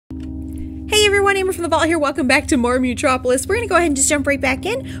everyone, AmberFrmThVault here. Welcome back to more Mutropolis. We're going to go ahead and just jump right back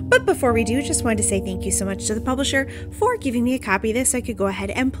in. But before we do, just wanted to say thank you so much to the publisher for giving me a copy of this so I could go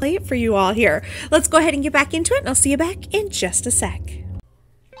ahead and play it for you all here. Let's go ahead and get back into it, and I'll see you back in just a sec.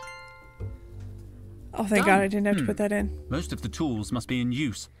 Oh, thank God I didn't have to put that in. Most of the tools must be in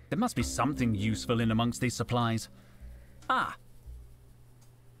use. There must be something useful in amongst these supplies. Ah.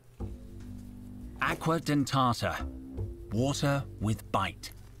 Aqua dentata. Water with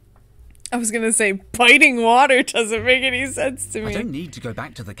bite. I was going to say biting water doesn't make any sense to me. I don't need to go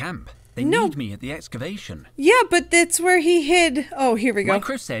back to the camp. They need me at the excavation. Yeah, but that's where he hid. Oh, here we go.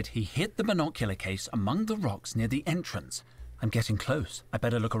 Micro said he hid the binocular case among the rocks near the entrance. I'm getting close. I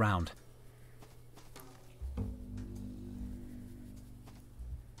better look around.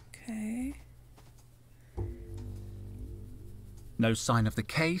 Okay. No sign of the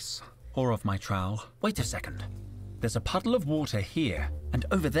case or of my trowel. Wait a second. There's a puddle of water here, and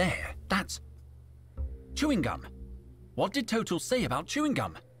over there, that's chewing gum. What did Totel say about chewing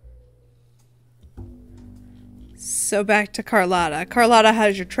gum? So back to Carlotta. Carlotta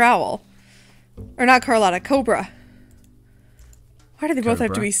has your trowel. Or not Carlotta, Cobra. Why do they both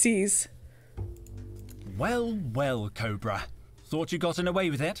have to be C's? Well, well, Cobra. Thought you gotten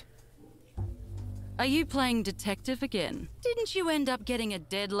away with it? Are you playing detective again? Didn't you end up getting a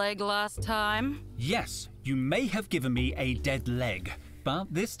dead leg last time? Yes, you may have given me a dead leg,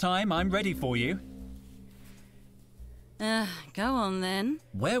 but this time I'm ready for you. Go on then.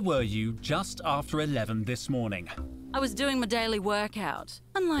 Where were you just after 11 this morning? I was doing my daily workout.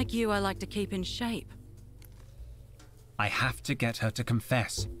 Unlike you, I like to keep in shape. I have to get her to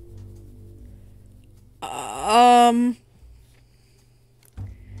confess.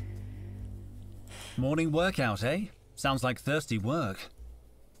 Morning workout, eh? Sounds like thirsty work.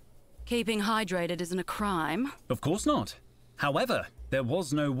 Keeping hydrated isn't a crime. Of course not. However, there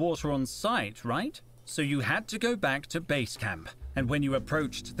was no water on site, right? So you had to go back to base camp. And when you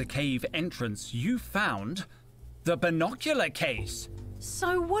approached the cave entrance, you found the binocular case.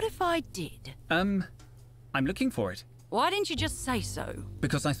 So what if I did? I'm looking for it. Why didn't you just say so?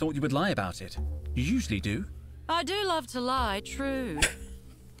 Because I thought you would lie about it. You usually do. I do love to lie, true.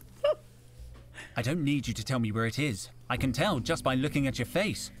 I don't need you to tell me where it is. I can tell just by looking at your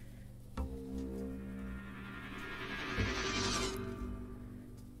face.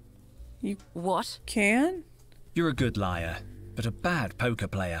 You what? Can? You're a good liar, but a bad poker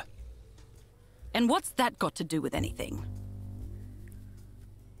player. And what's that got to do with anything?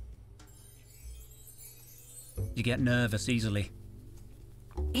 You get nervous easily.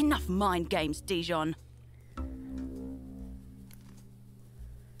 Enough mind games, Dijon.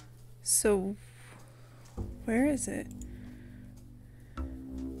 So, where is it?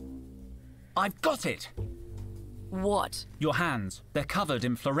 I've got it! What? Your hands. They're covered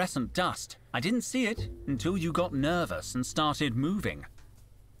in fluorescent dust. I didn't see it until you got nervous and started moving.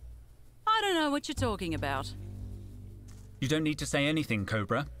 I don't know what you're talking about. You don't need to say anything,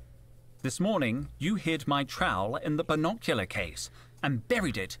 Cobra. This morning, you hid my trowel in the binocular case and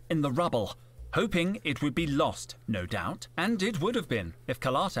buried it in the rubble, hoping it would be lost, no doubt. And it would have been if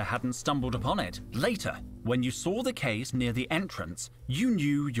Carlotta hadn't stumbled upon it. Later, when you saw the case near the entrance, you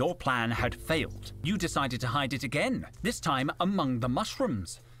knew your plan had failed. You decided to hide it again, this time among the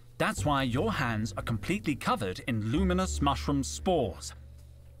mushrooms. That's why your hands are completely covered in luminous mushroom spores.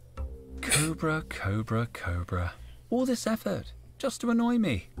 Cobra, Cobra, Cobra. All this effort, just to annoy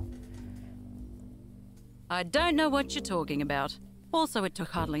me. I don't know what you're talking about. Also, it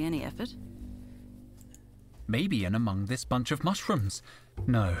took hardly any effort. Maybe in among this bunch of mushrooms.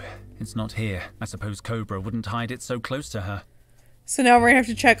 No, it's not here. I suppose Cobra wouldn't hide it so close to her. So now we're gonna have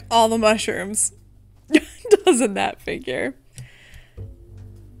to check all the mushrooms. Doesn't that figure?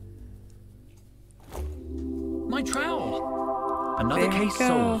 My trowel! Another case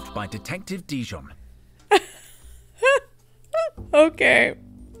solved by Detective Dijon. Okay.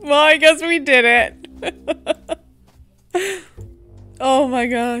 Well, I guess we did it. Oh my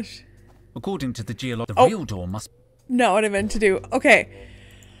gosh. According to the geologist, the real door must... Not what I meant to do. Okay.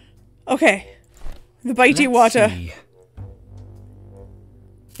 Okay. The bitey water. See.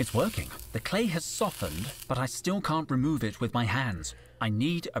 It's working. The clay has softened, but I still can't remove it with my hands. I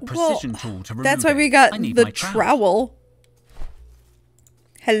need a precision tool to remove it. That's why we got the trowel.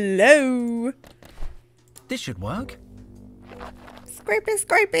 Hello. This should work. Scrapey,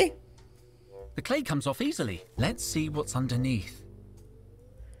 scrapey. The clay comes off easily. Let's see what's underneath.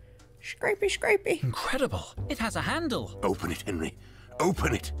 Scrapey, scrapey. Incredible. It has a handle. Open it, Henry.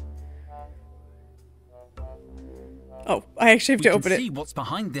 Open it. Oh, I actually have to open it. We can see what's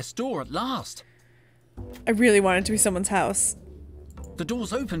behind this door at last. I really want it to be someone's house. The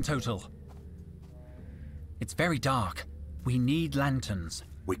door's open, Totel. It's very dark. We need lanterns.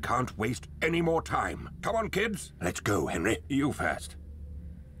 We can't waste any more time. Come on, kids. Let's go, Henry. You first.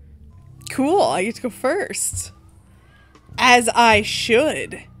 Cool, I get to go first. As I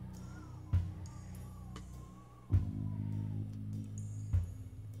should.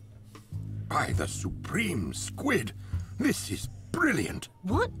 By the supreme squid, this is brilliant.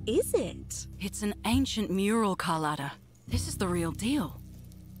 What is it? It's an ancient mural, Carlotta. This is the real deal.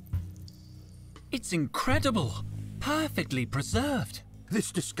 It's incredible. Perfectly preserved.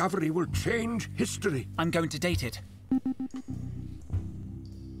 This discovery will change history. I'm going to date it.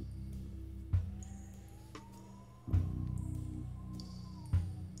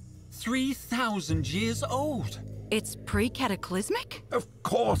 $3,000 old. It's pre-cataclysmic? Of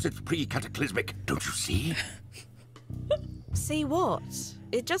course it's pre-cataclysmic. Don't you see? See what?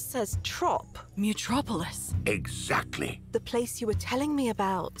 It just says Trop. Mutropolis. Exactly. The place you were telling me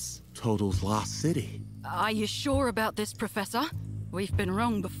about. Total's lost city. Are you sure about this, Professor? We've been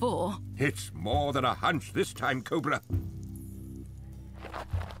wrong before. It's more than a hunch this time, Cobra.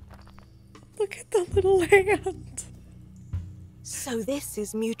 Look at the little hand. So this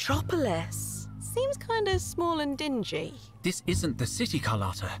is Mutropolis. Seems kind of small and dingy. This isn't the city,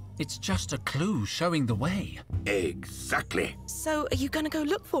 Carlotta. It's just a clue showing the way. Exactly. So are you gonna go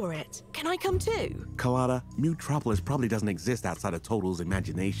look for it? Can I come too? Carlotta, Mutropolis probably doesn't exist outside of Total's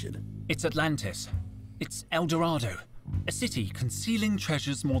imagination. It's Atlantis. It's El Dorado. A city concealing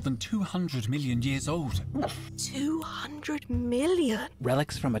treasures more than 200 million years old. 200 million?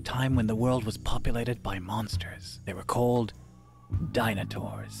 Relics from a time when the world was populated by monsters. They were called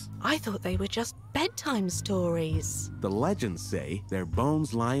Dinotaurs. I thought they were just bedtime stories. The legends say their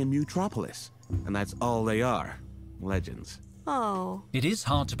bones lie in Mutropolis, and that's all they are. Legends. Oh. It is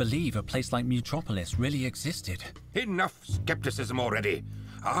hard to believe a place like Mutropolis really existed. Enough skepticism already.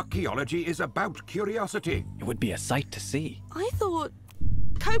 Archaeology is about curiosity. It would be a sight to see. I thought...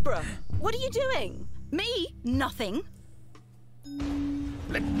 Cobra, what are you doing? Me? Nothing.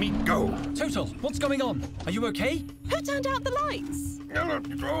 Let me go. Total, what's going on? Are you okay? Who turned out the lights?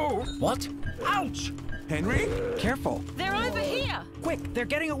 Oh. What? Ouch! Henry? Careful! They're over here! Quick, they're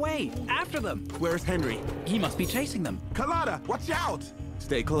getting away! After them! Where's Henry? He must be chasing them. Carlotta, watch out!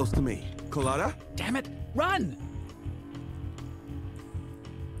 Stay close to me. Carlotta? Damn it! Run!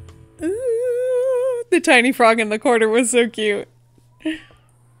 Ooh, the tiny frog in the corner was so cute.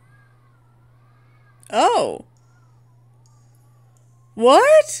 Oh.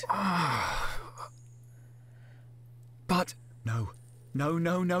 What? But no. No,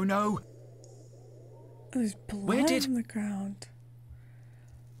 no, no, no. There's blood Where did- on the ground.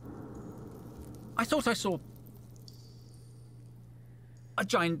 I thought I saw a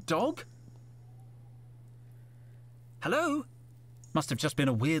giant dog. Hello? Must have just been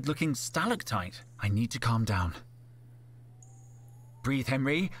a weird-looking stalactite. I need to calm down. Breathe,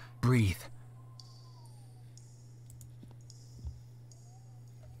 Henry. Breathe.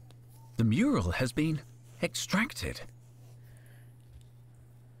 The mural has been extracted.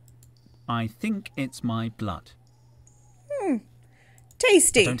 I think it's my blood.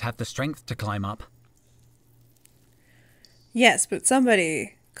 Tasty. I don't have the strength to climb up. Yes, but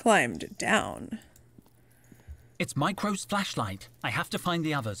somebody climbed down. It's Micro's flashlight. I have to find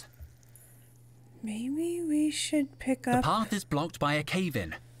the others. Maybe we should pick The up path is blocked by a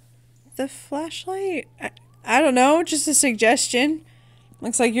cave-in. the flashlight. I don't know, just a suggestion.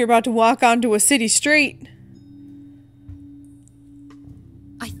 Looks like you're about to walk onto a city street.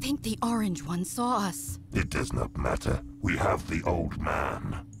 I think the orange one saw us. It does not matter. We have the old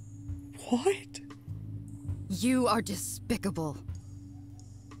man. What? You are despicable.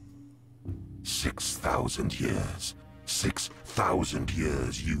 6,000 years. 6,000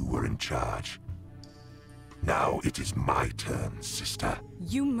 years you were in charge. Now it is my turn, sister.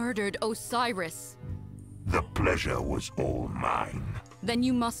 You murdered Osiris. The pleasure was all mine. Then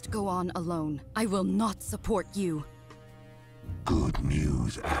you must go on alone. I will not support you. Good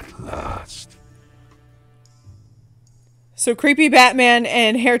news at last. So creepy Batman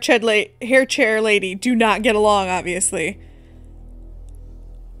and hair chair lady do not get along, obviously.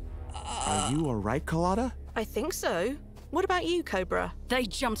 Are you alright, Carlotta? I think so. What about you, Cobra? They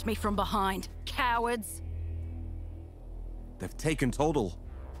jumped me from behind. Cowards. They've taken Total.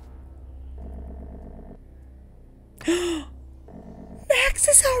 Max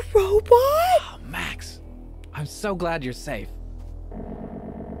is a robot? Oh, Max. I'm so glad you're safe.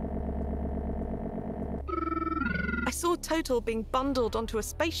 I saw Total being bundled onto a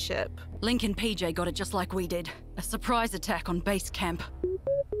spaceship. Link and PJ got it just like we did. A surprise attack on base camp.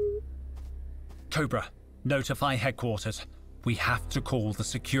 Cobra, notify headquarters. We have to call the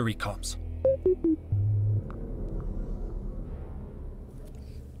security cops.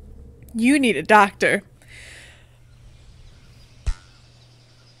 You need a doctor.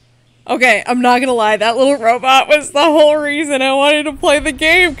 Okay, I'm not gonna lie, that little robot was the whole reason I wanted to play the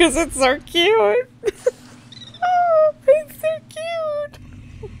game, because it's so cute. Oh, it's so cute.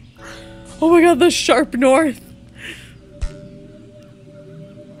 Oh my god, the sharp north.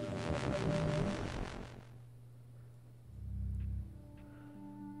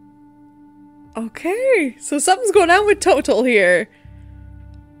 Okay, so something's going on with Totel here.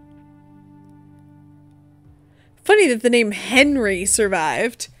 Funny that the name Henry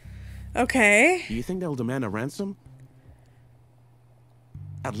survived. Okay. Do you think they'll demand a ransom?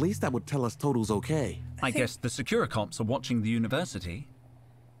 At least that would tell us Totel's okay. I guess the Securicops are watching the university.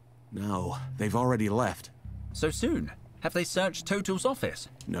 No, they've already left. So soon? Have they searched Totel's office?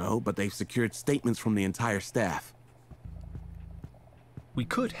 No, but they've secured statements from the entire staff. We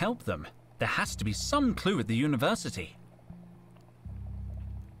could help them. There has to be some clue at the university.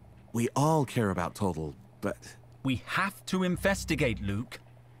 We all care about Totel, but... We have to investigate, Luke.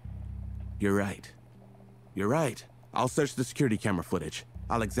 You're right. You're right. I'll search the security camera footage.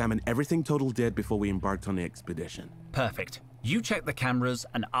 I'll examine everything Totel did before we embarked on the expedition. Perfect. You check the cameras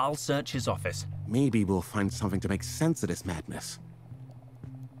and I'll search his office. Maybe we'll find something to make sense of this madness.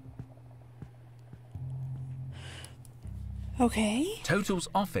 Okay. Totel's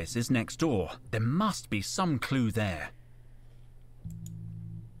office is next door. There must be some clue there.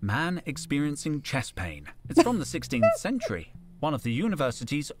 Man experiencing chest pain. It's from the 16th century. One of the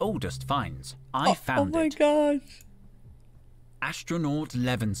university's oldest finds. I found it. Oh my gosh. Astronaut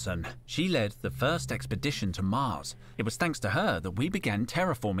Levinson. She led the first expedition to Mars. It was thanks to her that we began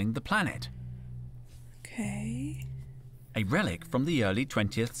terraforming the planet. Okay. A relic from the early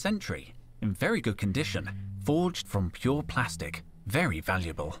 20th century. In very good condition. Forged from pure plastic. Very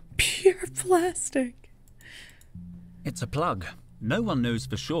valuable. Pure plastic. It's a plug. No one knows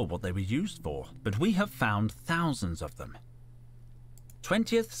for sure what they were used for, but we have found thousands of them.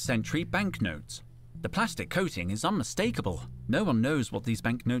 20th century banknotes. The plastic coating is unmistakable. No one knows what these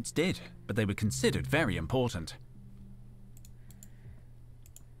banknotes did, but they were considered very important.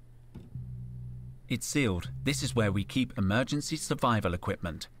 It's sealed. This is where we keep emergency survival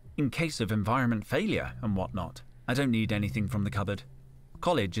equipment, in case of environment failure and whatnot. I don't need anything from the cupboard.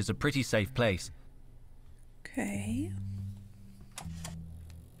 College is a pretty safe place. Okay.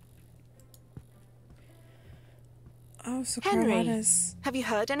 Oh, so Henry, Carlotta's... have you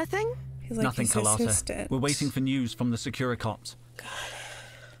heard anything? Like Nothing, Carlotta. We're waiting for news from the Securicops.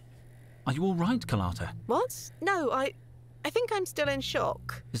 Are you all right, Carlotta? What? No, I think I'm still in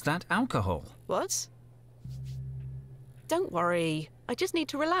shock. Is that alcohol? What? Don't worry. I just need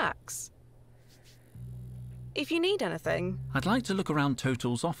to relax. If you need anything... I'd like to look around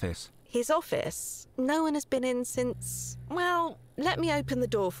Totel's office. His office? No one has been in since... Well, let me open the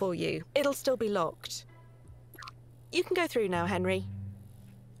door for you. It'll still be locked. You can go through now, Henry.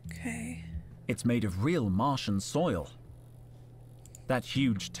 Okay. It's made of real Martian soil. That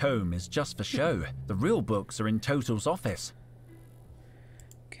huge tome is just for show. The real books are in Totel's office.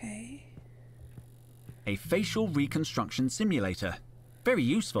 Okay. A facial reconstruction simulator. Very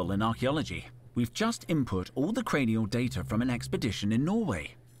useful in archaeology. We've just input all the cranial data from an expedition in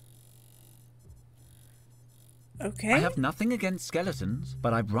Norway. Okay. I have nothing against skeletons,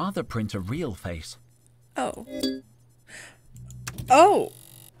 but I'd rather print a real face. Oh. Oh!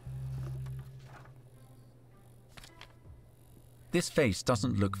 This face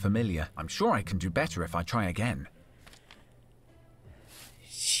doesn't look familiar. I'm sure I can do better if I try again.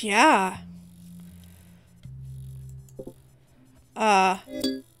 Yeah.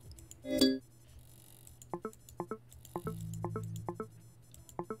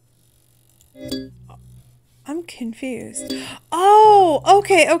 I'm confused. Oh,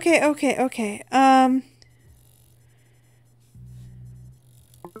 okay.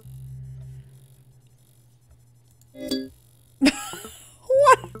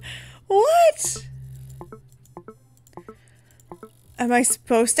 What? Am I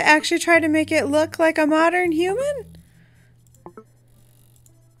supposed to actually try to make it look like a modern human?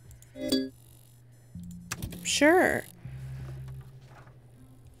 Sure.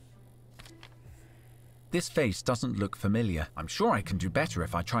 This face doesn't look familiar. I'm sure I can do better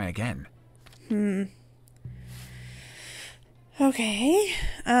if I try again. Okay.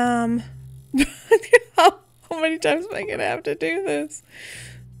 How many times am I gonna have to do this?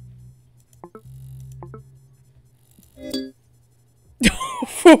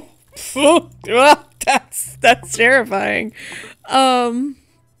 That's terrifying.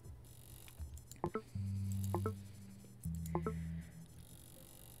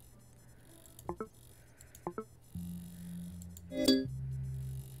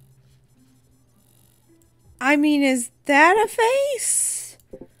 I mean, is that a face?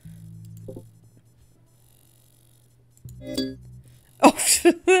 Oh.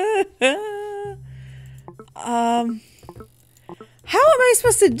 How am I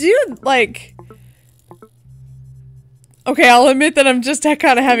supposed to do, like... Okay, I'll admit that I'm just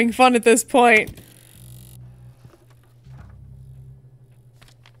kind of having fun at this point.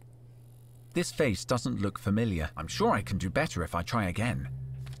 This face doesn't look familiar. I'm sure I can do better if I try again.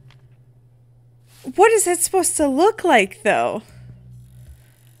 What is that supposed to look like, though?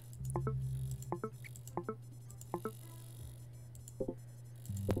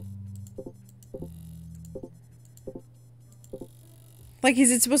 Like, is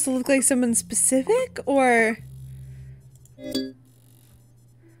it supposed to look like someone specific, or...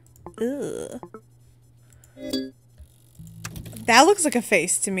 Ugh. That looks like a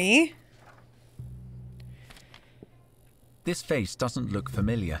face to me. This face doesn't look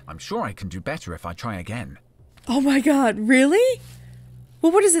familiar. I'm sure I can do better if I try again. Oh my god, really?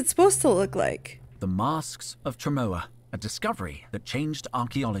 Well, what is it supposed to look like? The Masks of Tremoa, a discovery that changed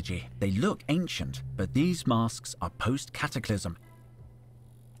archaeology. They look ancient, but these masks are post-cataclysm.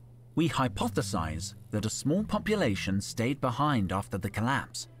 We hypothesize that a small population stayed behind after the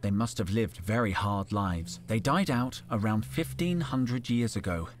collapse. They must have lived very hard lives. They died out around 1500 years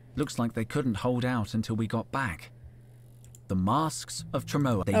ago. Looks like they couldn't hold out until we got back. The Masks of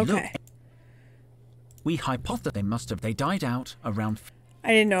Tremoa. They look... We hypothesize they must have... They died out around...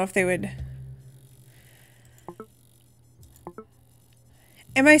 I didn't know if they would...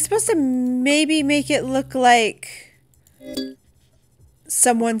 Am I supposed to maybe make it look like...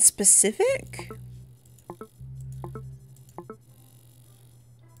 someone specific?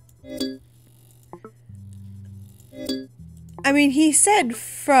 I mean, he said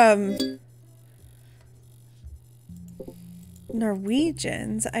from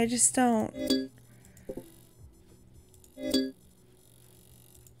Norwegians. I just don't...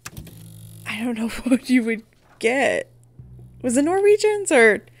 I don't know what you would get. Was it Norwegians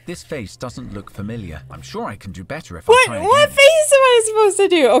or... This face doesn't look familiar. I'm sure I can do better if I try again. What face am I supposed to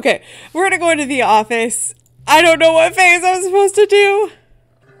do? Okay, we're gonna go into the office. I don't know what face I'm supposed to do.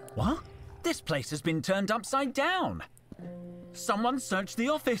 What? This place has been turned upside down. Someone searched the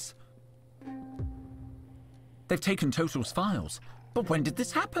office. They've taken Total's files. But when did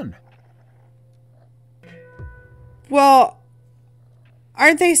this happen? Well,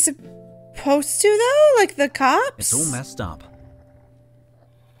 aren't they supposed to though? Like the cops? It's all messed up.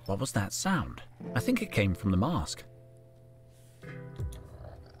 What was that sound? I think it came from the mask.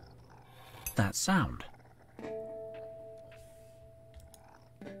 That sound.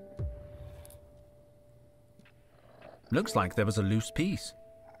 Looks like there was a loose piece.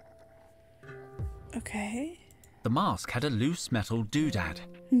 Okay. The mask had a loose metal doodad.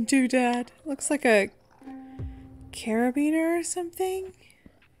 Doodad. Looks like a carabiner or something.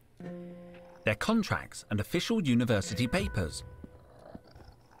 Their contracts and official university papers.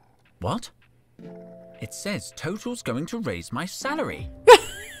 What? It says Total's going to raise my salary.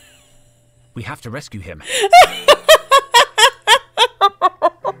 We have to rescue him.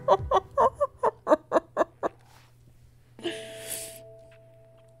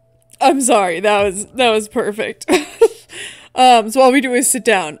 I'm sorry, that was perfect. So all we do is sit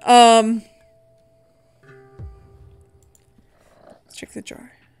down. Let's check the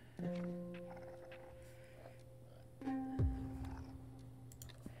drawer.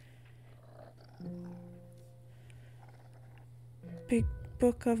 Big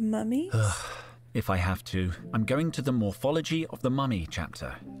Book of Mummies? If I have to, I'm going to the Morphology of the Mummy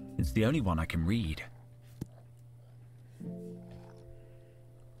chapter. It's the only one I can read.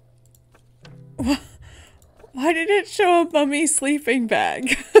 Why did it show a mummy sleeping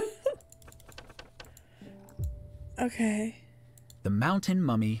bag? Okay. The mountain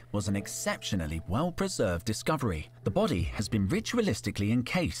mummy was an exceptionally well-preserved discovery. The body has been ritualistically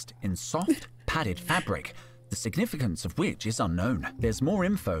encased in soft, padded fabric, the significance of which is unknown. There's more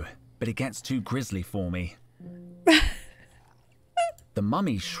info, but it gets too grisly for me. The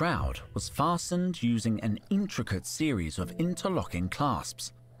mummy's shroud was fastened using an intricate series of interlocking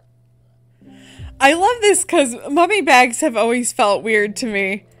clasps. I love this because mummy bags have always felt weird to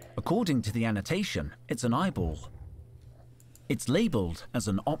me. According to the annotation, it's an eyeball. It's labeled as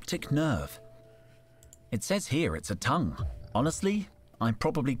an optic nerve. It says here it's a tongue. Honestly, I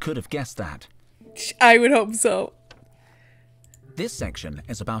probably could have guessed that. I would hope so. This section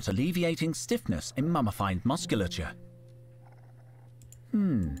is about alleviating stiffness in mummified musculature.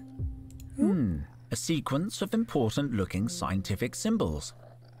 A sequence of important-looking scientific symbols.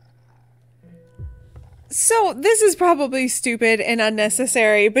 So this is probably stupid and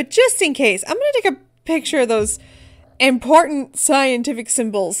unnecessary, but just in case, I'm going to take a picture of those important scientific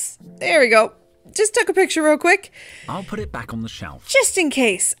symbols. There we go. Just took a picture real quick. I'll put it back on the shelf. Just in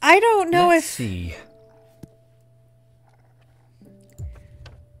case. I don't know Let's if... see.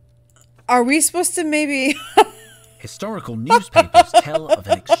 Are we supposed to maybe... Historical newspapers tell of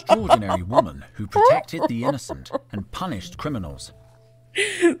an extraordinary woman who protected the innocent and punished criminals.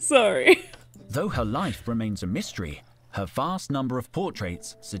 Sorry. Though her life remains a mystery, her vast number of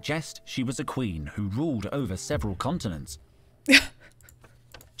portraits suggest she was a queen who ruled over several continents.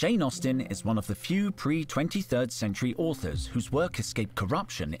 Jane Austen is one of the few pre-23rd century authors whose work escaped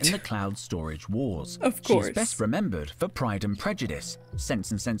corruption in the cloud storage wars. Of course. She's best remembered for Pride and Prejudice, Sense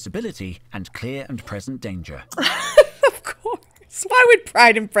and Sensibility, and Clear and Present Danger. Of course. Why would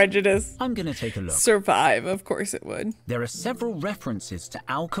Pride and Prejudice I'm gonna take a look. survive? Of course it would. There are several references to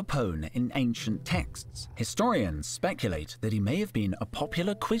Al Capone in ancient texts. Historians speculate that he may have been a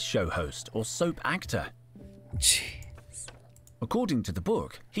popular quiz show host or soap actor. Jeez. According to the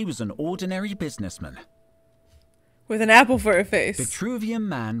book, he was an ordinary businessman. With an apple for a face. Vitruvian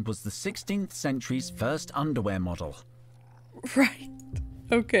Man was the 16th century's first underwear model. Right.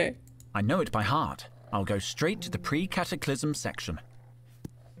 Okay. I know it by heart. I'll go straight to the pre-cataclysm section.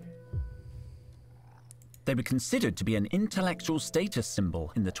 They were considered to be an intellectual status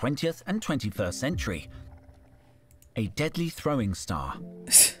symbol in the 20th and 21st century. A deadly throwing star.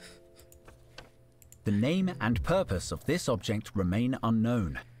 The name and purpose of this object remain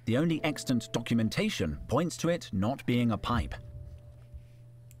unknown. The only extant documentation points to it not being a pipe.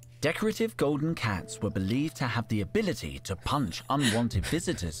 Decorative golden cats were believed to have the ability to punch unwanted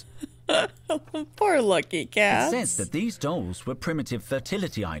visitors. Poor lucky It cats. says that these dolls were primitive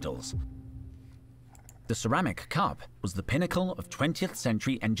fertility idols. The ceramic cup was the pinnacle of 20th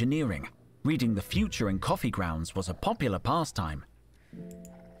century engineering. Reading the future in coffee grounds was a popular pastime.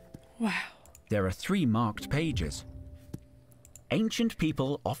 Wow. There are 3 marked pages. Ancient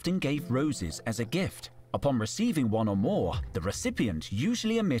people often gave roses as a gift. Upon receiving one or more, the recipient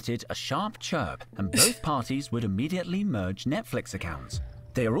usually emitted a sharp chirp, and both parties would immediately merge Netflix accounts.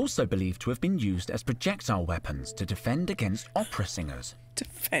 They are also believed to have been used as projectile weapons to defend against opera singers.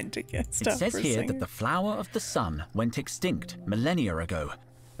 Defend against It says opera here singer. that the flower of the sun went extinct millennia ago.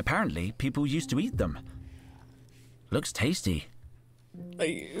 Apparently, people used to eat them. Looks tasty.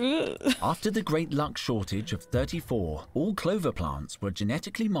 Ugh. After the great luck shortage of 34, all clover plants were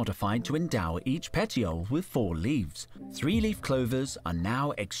genetically modified to endow each petiole with 4 leaves. 3-leaf clovers are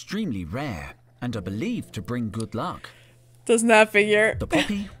now extremely rare and are believed to bring good luck. Doesn't that figure? The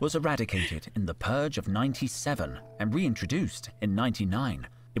poppy was eradicated in the Purge of 97 and reintroduced in 99.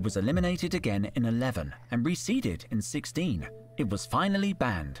 It was eliminated again in 11 and reseeded in 16. It was finally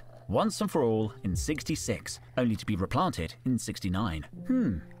banned once and for all in 66, only to be replanted in 69.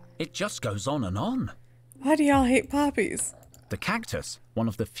 It just goes on and on. Why do y'all hate poppies? The cactus, one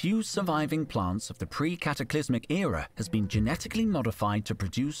of the few surviving plants of the pre-cataclysmic era, has been genetically modified to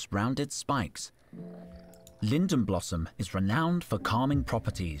produce rounded spikes. Linden blossom is renowned for calming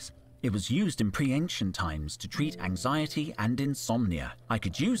properties. It was used in pre-ancient times to treat anxiety and insomnia. I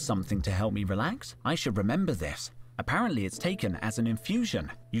could use something to help me relax. I should remember this. Apparently it's taken as an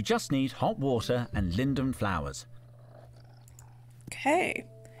infusion. You just need hot water and linden flowers. Okay.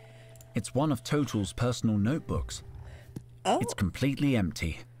 It's one of Total's personal notebooks. Oh. It's completely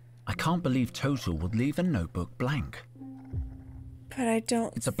empty. I can't believe Total would leave a notebook blank. But I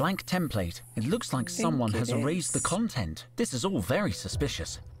don't... It's a blank template. It looks like someone has it erased the is. content. This is all very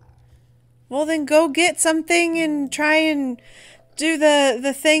suspicious. Well, then go get something and try and do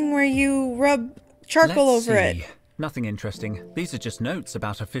the thing where you rub charcoal Let's over see. it. Nothing interesting. These are just notes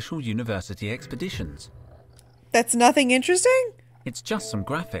about official university expeditions. That's nothing interesting? It's just some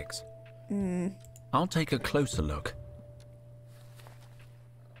graphics. I'll take a closer look.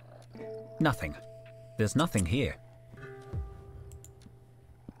 Nothing. There's nothing here.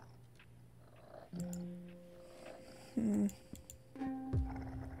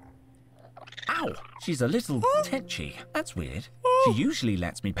 Ow! She's a little tetchy. That's weird. She usually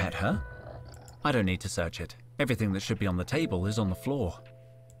lets me pet her. I don't need to search it. Everything that should be on the table is on the floor.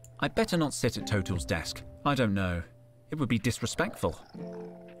 I'd better not sit at Total's desk. I don't know. It would be disrespectful.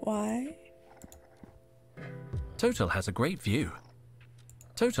 Why? Total has a great view.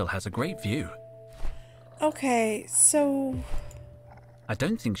 Total has a great view. Okay, so... I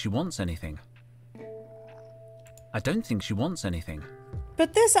don't think she wants anything. I don't think she wants anything.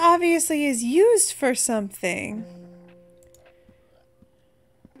 But this obviously is used for something.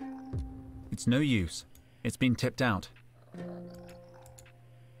 It's no use. It's been tipped out.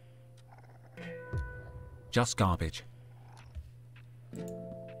 Just garbage.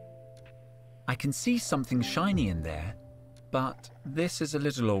 I can see something shiny in there, but this is a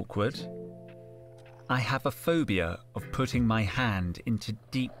little awkward. I have a phobia of putting my hand into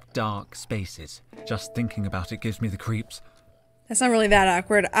deep, dark spaces. Just thinking about it gives me the creeps. That's not really that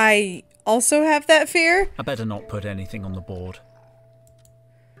awkward. I also have that fear. I better not put anything on the board.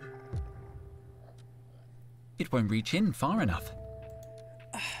 It won't reach in far enough.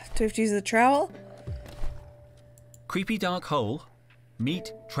 Do we have to use the trowel? Creepy dark hole.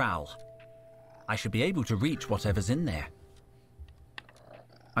 Meet trowel. I should be able to reach whatever's in there.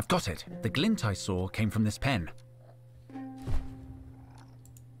 I've got it. The glint I saw came from this pen.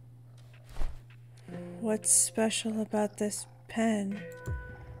 What's special about this pen?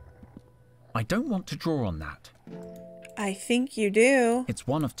 I don't want to draw on that. I think you do. It's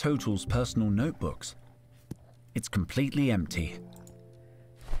one of Totel's personal notebooks. It's completely empty.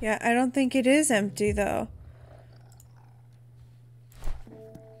 Yeah, I don't think it is empty, though.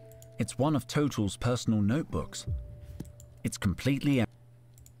 It's one of Totel's personal notebooks. It's completely empty.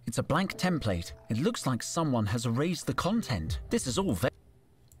 It's a blank template. It looks like someone has erased the content. This is all very...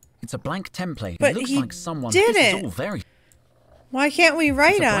 It's a blank template. But it looks he like someone... did This it. is all very... Why can't we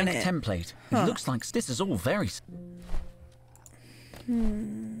write It's a on blank it? template. Huh. It looks like... This is all very...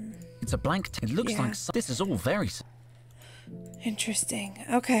 It's a blank... It looks Yeah. like... This is all very... Interesting.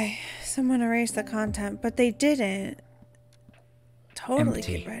 Okay, someone erased the content, but they didn't totally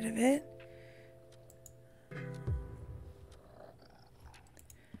Empty. get rid of it.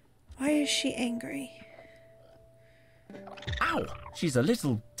 Why is she angry? Ow! She's a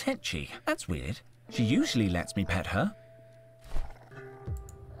little tetchy. That's weird. She usually lets me pet her.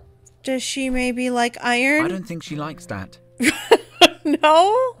 Does she maybe like iron? I don't think she likes that.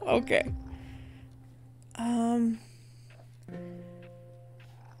 No? Okay.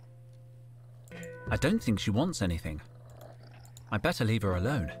 I don't think she wants anything. I better leave her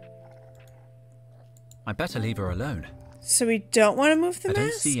alone. I better leave her alone. So we don't want to move the I mask?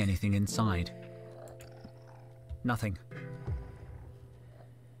 don't see anything inside. Nothing.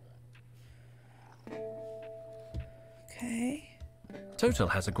 Okay. Totel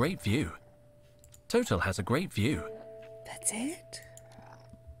has a great view. Totel has a great view. That's it?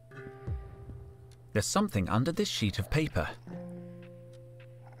 There's something under this sheet of paper.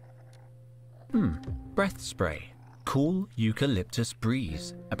 Breath spray. Cool eucalyptus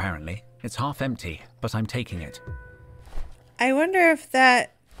breeze. Apparently, it's half empty, but I'm taking it. I wonder if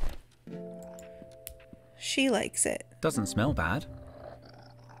that... She likes it. Doesn't smell bad.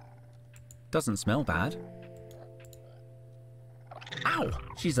 Doesn't smell bad. Ow!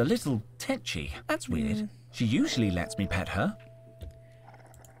 She's a little tetchy. That's weird. She usually lets me pet her.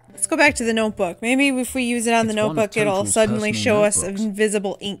 Let's go back to the notebook. Maybe if we use it on the It's one of notebook, it'll Totel's suddenly personal show us notebooks.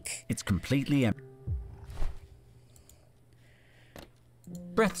 invisible ink. It's completely empty.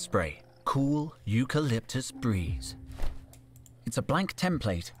 Breath spray. Cool eucalyptus breeze. It's a blank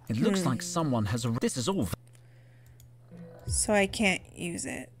template. It looks like someone has a... This is all... So I can't use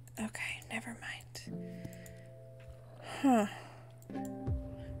it. Okay, never mind. Huh.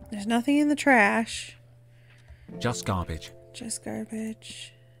 There's nothing in the trash. Just garbage. Just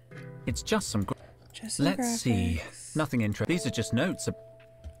garbage. It's just some... Just some Let's see. graphics. Nothing interesting. These are just notes.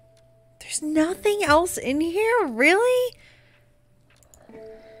 There's nothing else in here? Really?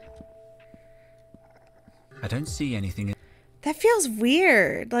 I don't see anything in... That feels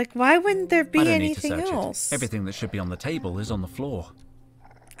weird. Like, why wouldn't there be I don't need to anything search else? it. Everything that should be on the table is on the floor.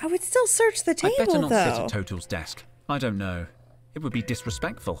 I would still search the table, I'd better not sit though. at Totel's desk. I don't know. It would be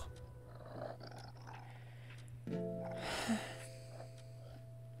disrespectful.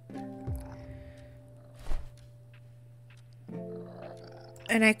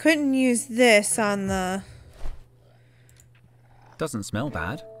 And I couldn't use this on the... Doesn't smell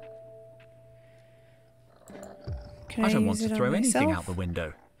bad. Can I I don't use want to it on throw anything myself? out the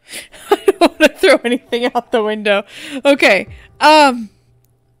window. I don't want to throw anything out the window. Okay. I'm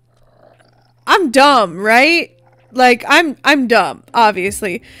dumb, right? Like, I'm dumb,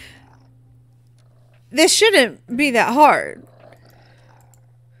 obviously. This shouldn't be that hard.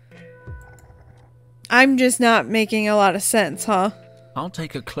 I'm just not making a lot of sense, huh? I'll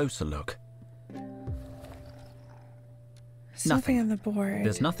take a closer look. There's nothing Nothing. on the board.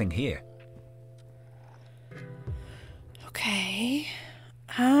 There's nothing here. Okay.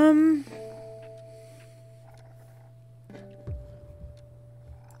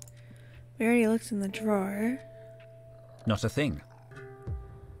 We already looked in the drawer. Not a thing.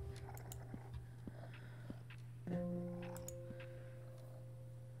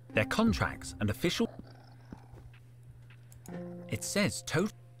 Their contracts and official... It says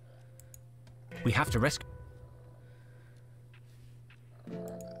Totel. We have to rescue...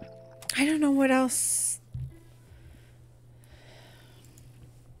 I don't know what else.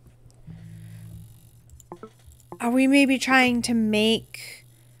 Are we maybe trying to make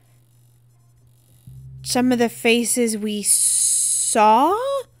some of the faces we saw?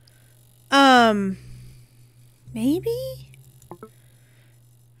 Maybe?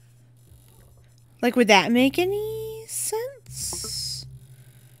 Like, would that make any sense?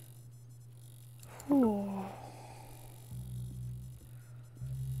 Ooh.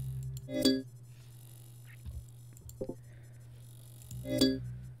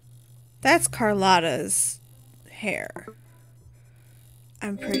 That's Carlotta's hair.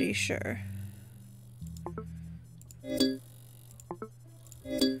 I'm pretty sure.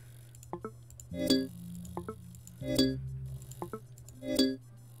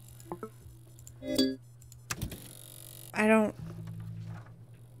 I don't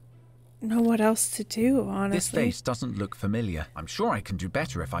know what else to do, honestly. This face doesn't look familiar. I'm sure I can do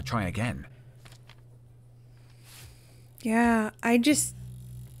better if I try again. Yeah, I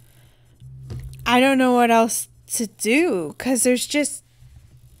don't know what else to do, because there's just,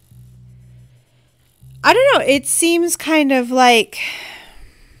 I don't know, it seems kind of like,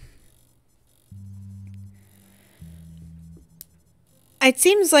 it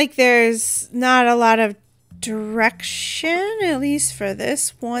seems like there's not a lot of direction, at least for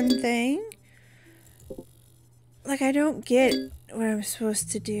this one thing. Like, I don't get what I'm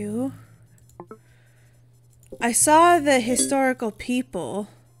supposed to do. I saw the historical people,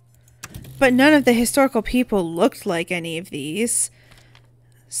 but none of the historical people looked like any of these.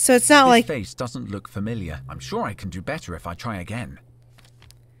 So it's not like... This face doesn't look familiar. I'm sure I can do better if I try again.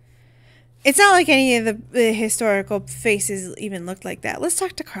 It's not like any of the historical faces even looked like that. Let's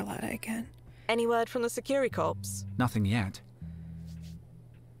talk to Carlotta again. Any word from the security cops? Nothing yet.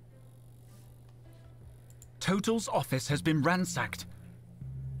 Totel's office has been ransacked.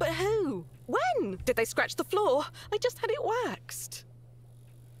 But who? When? Did they scratch the floor? I just had it waxed.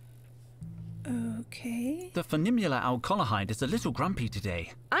 Okay. The fornimular alcoholide is a little grumpy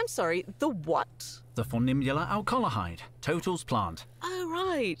today. I'm sorry, the what? The fornimular alcoholide, Totel's plant. Oh,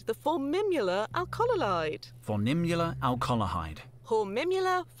 right, the formimular alcoholide. Fornimular alcoholide.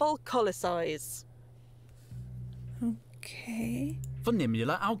 Hormimula volcolicise. Okay.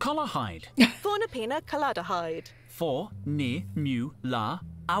 Fornimular alcoholide. Fornapina caladahyde. Fornimular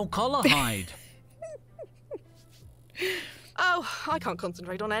alcoholide. Oh, I can't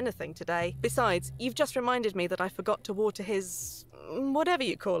concentrate on anything today. Besides, you've just reminded me that I forgot to water his... whatever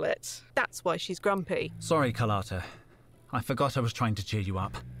you call it. That's why she's grumpy. Sorry, Carlotta. I forgot I was trying to cheer you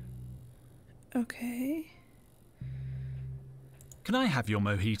up. Okay. Can I have your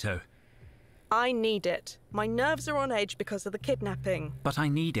mojito? I need it. My nerves are on edge because of the kidnapping. But I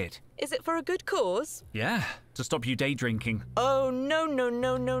need it. Is it for a good cause? Yeah, to stop you day drinking. Oh, no, no,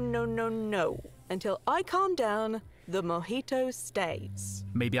 no, no, no, no, no. Until I calm down, the mojito stays.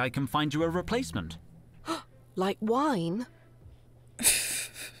 Maybe I can find you a replacement. Like wine?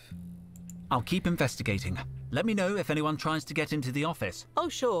 I'll keep investigating. Let me know if anyone tries to get into the office. Oh,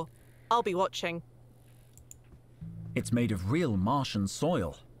 sure. I'll be watching. It's made of real Martian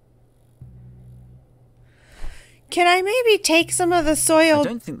soil. Can I maybe take some of the soil? I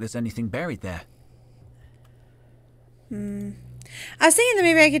don't think there's anything buried there. I was thinking that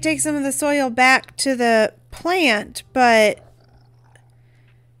maybe I could take some of the soil back to the plant, but...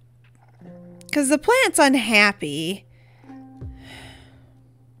 because the plant's unhappy.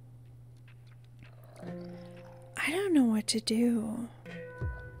 I don't know what to do.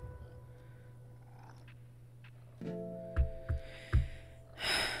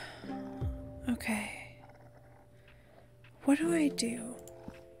 Okay. What do I do?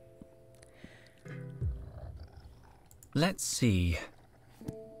 Let's see.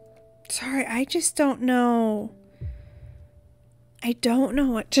 Sorry, I just don't know. I don't know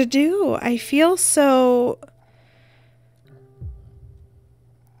what to do. I feel so...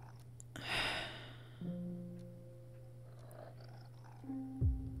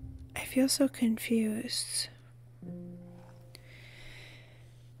 I feel so confused.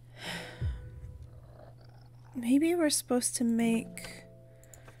 Maybe we're supposed to make...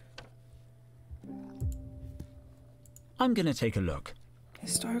 I'm gonna take a look.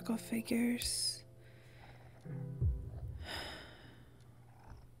 historical figures.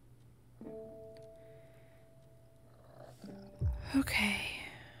 Okay.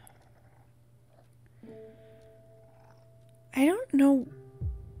 I don't know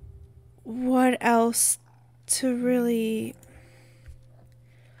what else to really...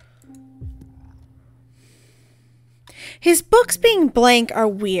 His books being blank are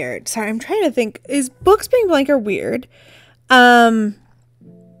weird. Sorry, I'm trying to think. His books being blank are weird.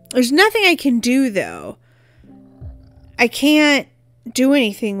 There's nothing I can do, though. I can't do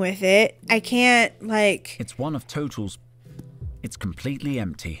anything with it. I can't, like... It's one of Totel's. It's completely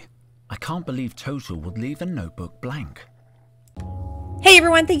empty. I can't believe Totel would leave a notebook blank. Hey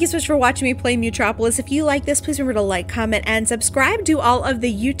everyone, thank you so much for watching me play Mutropolis. If you like this, please remember to like, comment, and subscribe. Do all of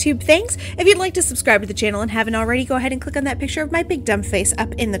the YouTube things. If you'd like to subscribe to the channel and haven't already, go ahead and click on that picture of my big dumb face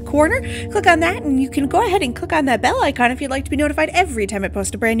up in the corner. Click on that, and you can go ahead and click on that bell icon if you'd like to be notified every time I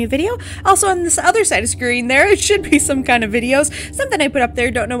post a brand new video. Also on this other side of the screen there, it should be some kind of videos. Something I put up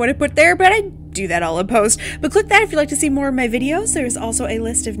there, don't know what I put there, but I do that all in post. But click that if you'd like to see more of my videos. There's also a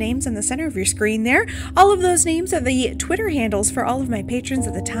list of names in the center of your screen there. All of those names are the Twitter handles for all of my patrons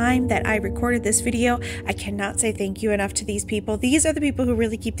at the time that I recorded this video. I cannot say thank you enough to these people. These are the people who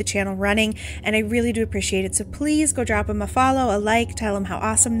really keep the channel running, and I really do appreciate it. So please go drop them a follow, a like, tell them how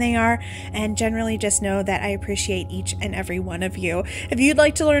awesome they are, and generally just know that I appreciate each and every one of you. If you'd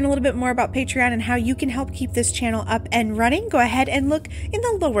like to learn a little bit more about Patreon and how you can help keep this channel up and running, go ahead and look in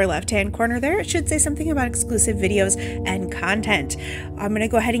the lower left-hand corner there. It should say something about exclusive videos and content. I'm going to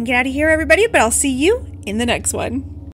go ahead and get out of here, everybody, but I'll see you in the next one.